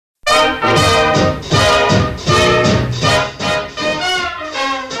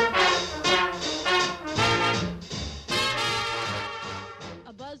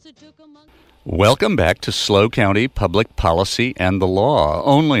Welcome back to SLO County Public Policy and the Law,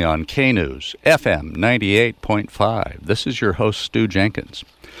 only on K-News, FM 98.5. This is your host, Stu Jenkins.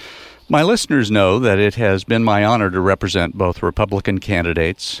 My listeners know that it has been my honor to represent both Republican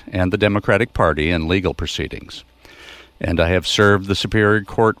candidates and the Democratic Party in legal proceedings, and I have served the Superior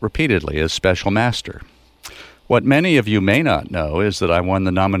Court repeatedly as special master. What many of you may not know is that I won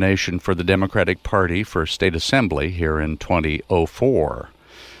the nomination for the Democratic Party for State Assembly here in 2004.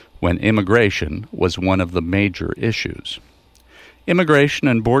 When immigration was one of the major issues. Immigration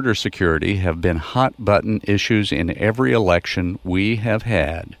and border security have been hot-button issues in every election we have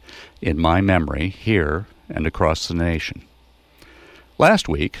had, in my memory, here and across the nation. Last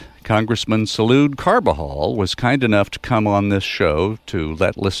week, Congressman Salud Carbajal was kind enough to come on this show to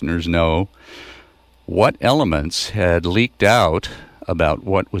let listeners know what elements had leaked out about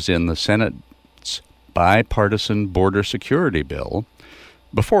what was in the Senate's bipartisan border security bill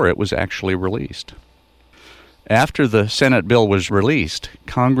before it was actually released. After the Senate bill was released,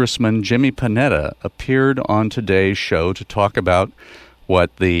 Congressman Jimmy Panetta appeared on today's show to talk about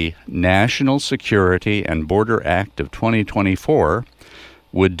what the National Security and Border Act of 2024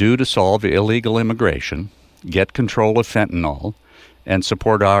 would do to solve illegal immigration, get control of fentanyl, and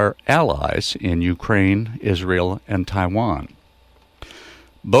support our allies in Ukraine, Israel, and Taiwan.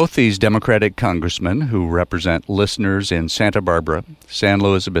 Both these Democratic congressmen, who represent listeners in Santa Barbara, San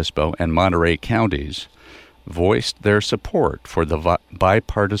Luis Obispo, and Monterey counties, voiced their support for the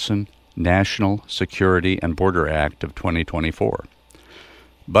bipartisan National Security and Border Act of 2024.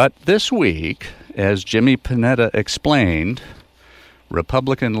 But this week, as Jimmy Panetta explained,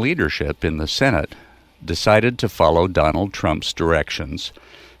 Republican leadership in the Senate decided to follow Donald Trump's directions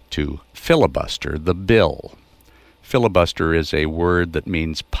to filibuster the bill. Filibuster is a word that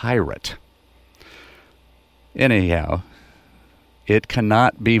means pirate. Anyhow, it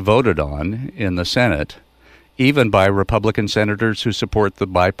cannot be voted on in the Senate, even by Republican senators who support the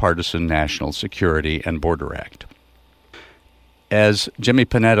bipartisan National Security and Border Act. As Jimmy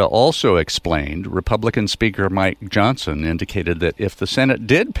Panetta also explained, Republican Speaker Mike Johnson indicated that if the Senate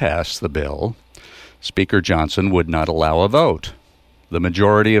did pass the bill, Speaker Johnson would not allow a vote. The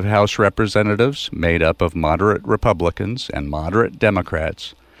majority of House representatives, made up of moderate Republicans and moderate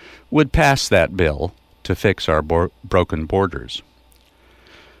Democrats, would pass that bill to fix our broken borders.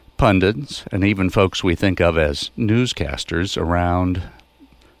 Pundits, and even folks we think of as newscasters around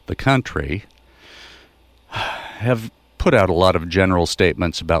the country, have put out a lot of general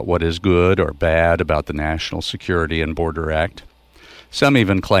statements about what is good or bad about the National Security and Border Act. Some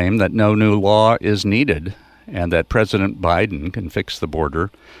even claim that no new law is needed and that President Biden can fix the border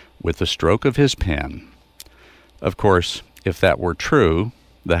with the stroke of his pen. Of course, if that were true,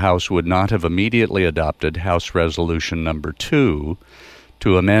 the House would not have immediately adopted House Resolution Number 2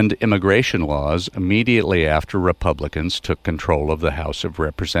 to amend immigration laws immediately after Republicans took control of the House of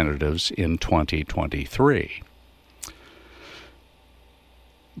Representatives in 2023.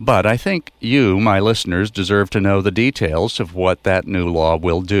 But I think you, my listeners, deserve to know the details of what that new law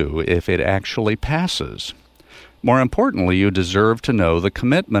will do if it actually passes. More importantly, you deserve to know the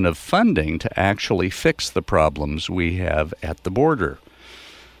commitment of funding to actually fix the problems we have at the border.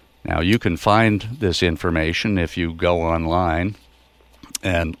 Now, you can find this information if you go online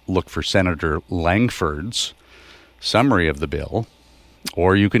and look for Senator Langford's summary of the bill,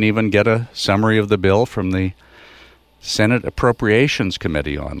 or you can even get a summary of the bill from the Senate Appropriations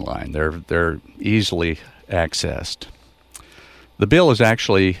Committee online. They're easily accessed. The bill is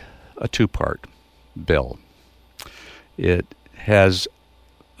actually a two-part bill. It has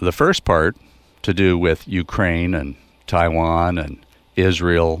the first part to do with Ukraine and Taiwan and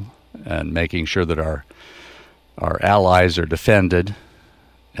Israel and making sure that our allies are defended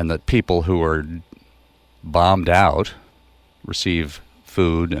and that people who are bombed out receive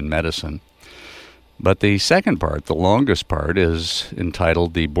food and medicine. But the second part, the longest part, is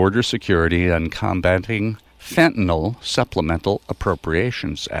entitled the Border Security and Combating Fentanyl Supplemental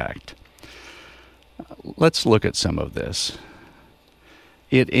Appropriations Act. Let's look at some of this.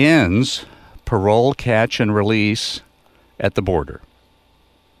 It ends parole, catch, and release at the border.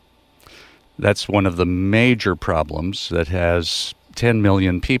 That's one of the major problems that has 10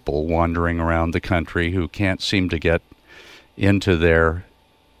 million people wandering around the country who can't seem to get into their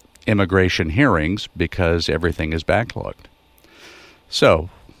immigration hearings because everything is backlogged. So,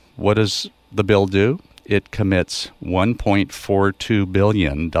 what does the bill do? It commits $1.42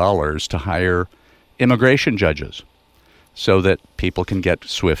 billion to hire immigration judges so that people can get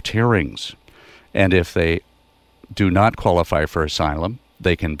swift hearings. And if they do not qualify for asylum,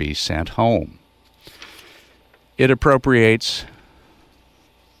 they can be sent home. It appropriates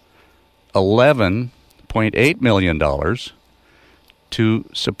 $11.8 million to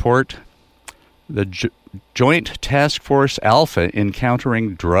support the Joint Task Force Alpha in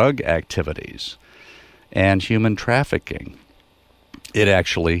countering drug activities and human trafficking. It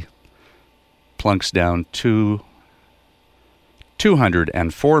actually plunks down to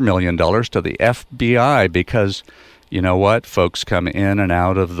 $204 million to the FBI because, you know what, folks come in and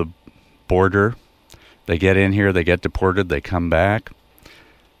out of the border. They get in here, they get deported, they come back.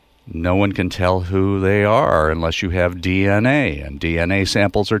 No one can tell who they are unless you have DNA, and DNA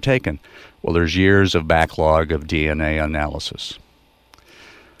samples are taken. Well, there's years of backlog of DNA analysis.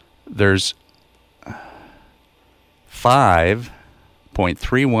 There's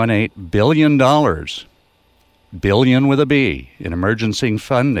 $5.318 billion, billion with a B, in emergency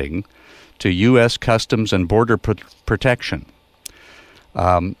funding to U.S. Customs and Border Protection.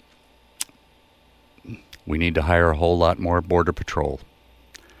 We need to hire a whole lot more Border Patrol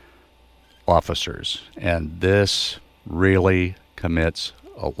officers, and this really commits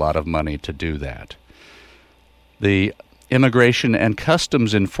a lot of money to do that. The Immigration and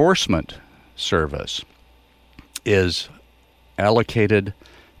Customs Enforcement Service is allocated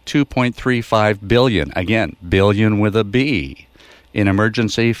 $2.35 billion, again, billion with a B, in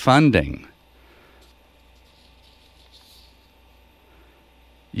emergency funding.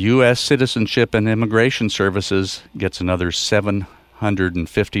 U.S. Citizenship and Immigration Services gets another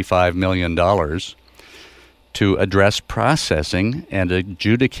 $755 million to address processing and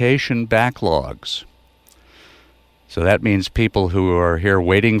adjudication backlogs. So that means people who are here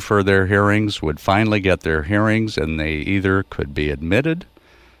waiting for their hearings would finally get their hearings, and they either could be admitted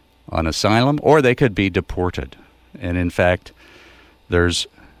on asylum or they could be deported. And in fact, there's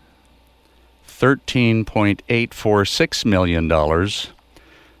 $13.846 million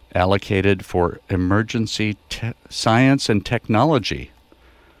allocated for emergency science and technology.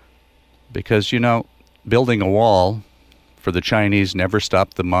 Because, you know, building a wall for the Chinese never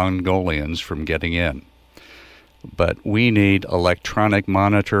stopped the Mongolians from getting in. But we need electronic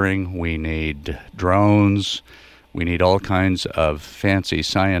monitoring, we need drones, we need all kinds of fancy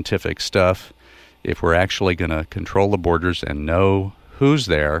scientific stuff if we're actually going to control the borders and know who's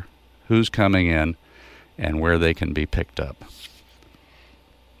there, who's coming in, and where they can be picked up.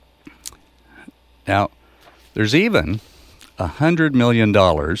 Now, there's even $100 million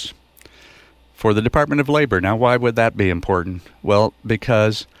for the Department of Labor. Now, why would that be important? Well,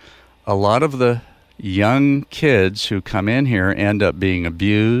 because a lot of the young kids who come in here end up being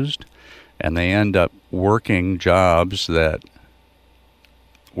abused, and they end up working jobs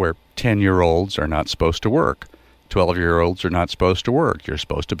where 10-year-olds are not supposed to work. 12-year-olds are not supposed to work. You're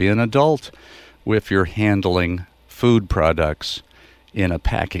supposed to be an adult if you're handling food products in a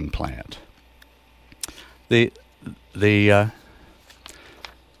packing plant. The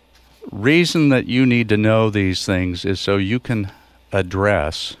reason that you need to know these things is so you can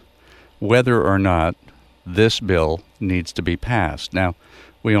address whether or not this bill needs to be passed. Now,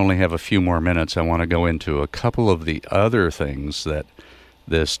 we only have a few more minutes. I want to go into a couple of the other things that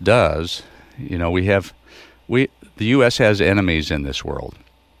this does. You know, the U.S. has enemies in this world.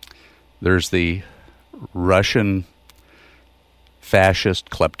 There's the Russian fascist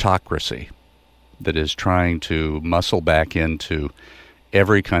kleptocracy that is trying to muscle back into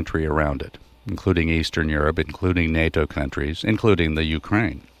every country around it, including Eastern Europe, including NATO countries, including the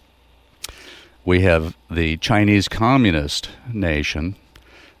Ukraine. We have the Chinese communist nation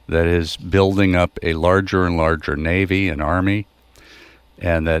that is building up a larger and larger navy and army,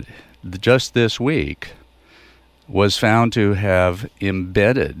 and that just this week was found to have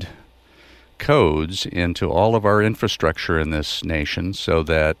embedded codes into all of our infrastructure in this nation so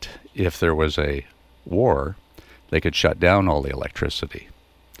that if there was a war, they could shut down all the electricity.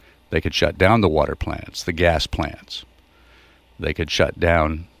 They could shut down the water plants, the gas plants. They could shut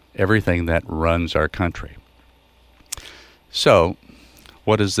down everything that runs our country. So,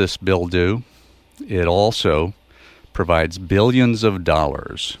 what does this bill do? It also provides billions of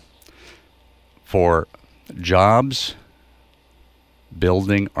dollars for jobs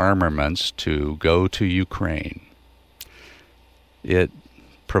building armaments to go to Ukraine. It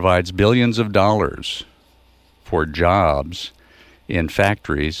provides billions of dollars for jobs in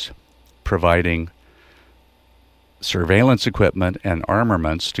factories providing surveillance equipment and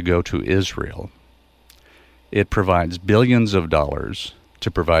armaments to go to Israel. It provides billions of dollars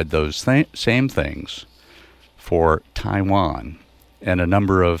to provide those same things for Taiwan and a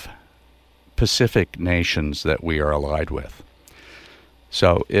number of Pacific nations that we are allied with.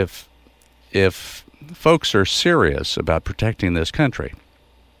 So if folks are serious about protecting this country,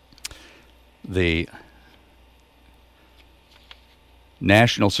 the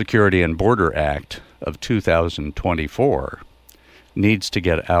National Security and Border Act of 2024 needs to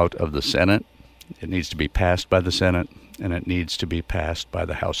get out of the Senate. It needs to be passed by the Senate, and it needs to be passed by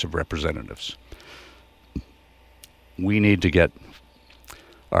the House of Representatives. We need to get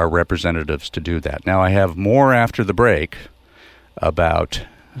our representatives to do that. Now, I have more after the break about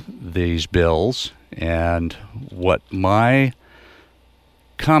these bills and what my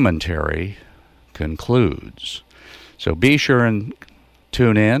commentary concludes. So be sure and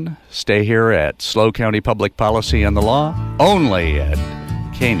tune in. Stay here at SLO County Public Policy and the Law, only at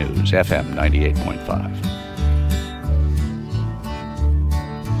KNews FM 98.5.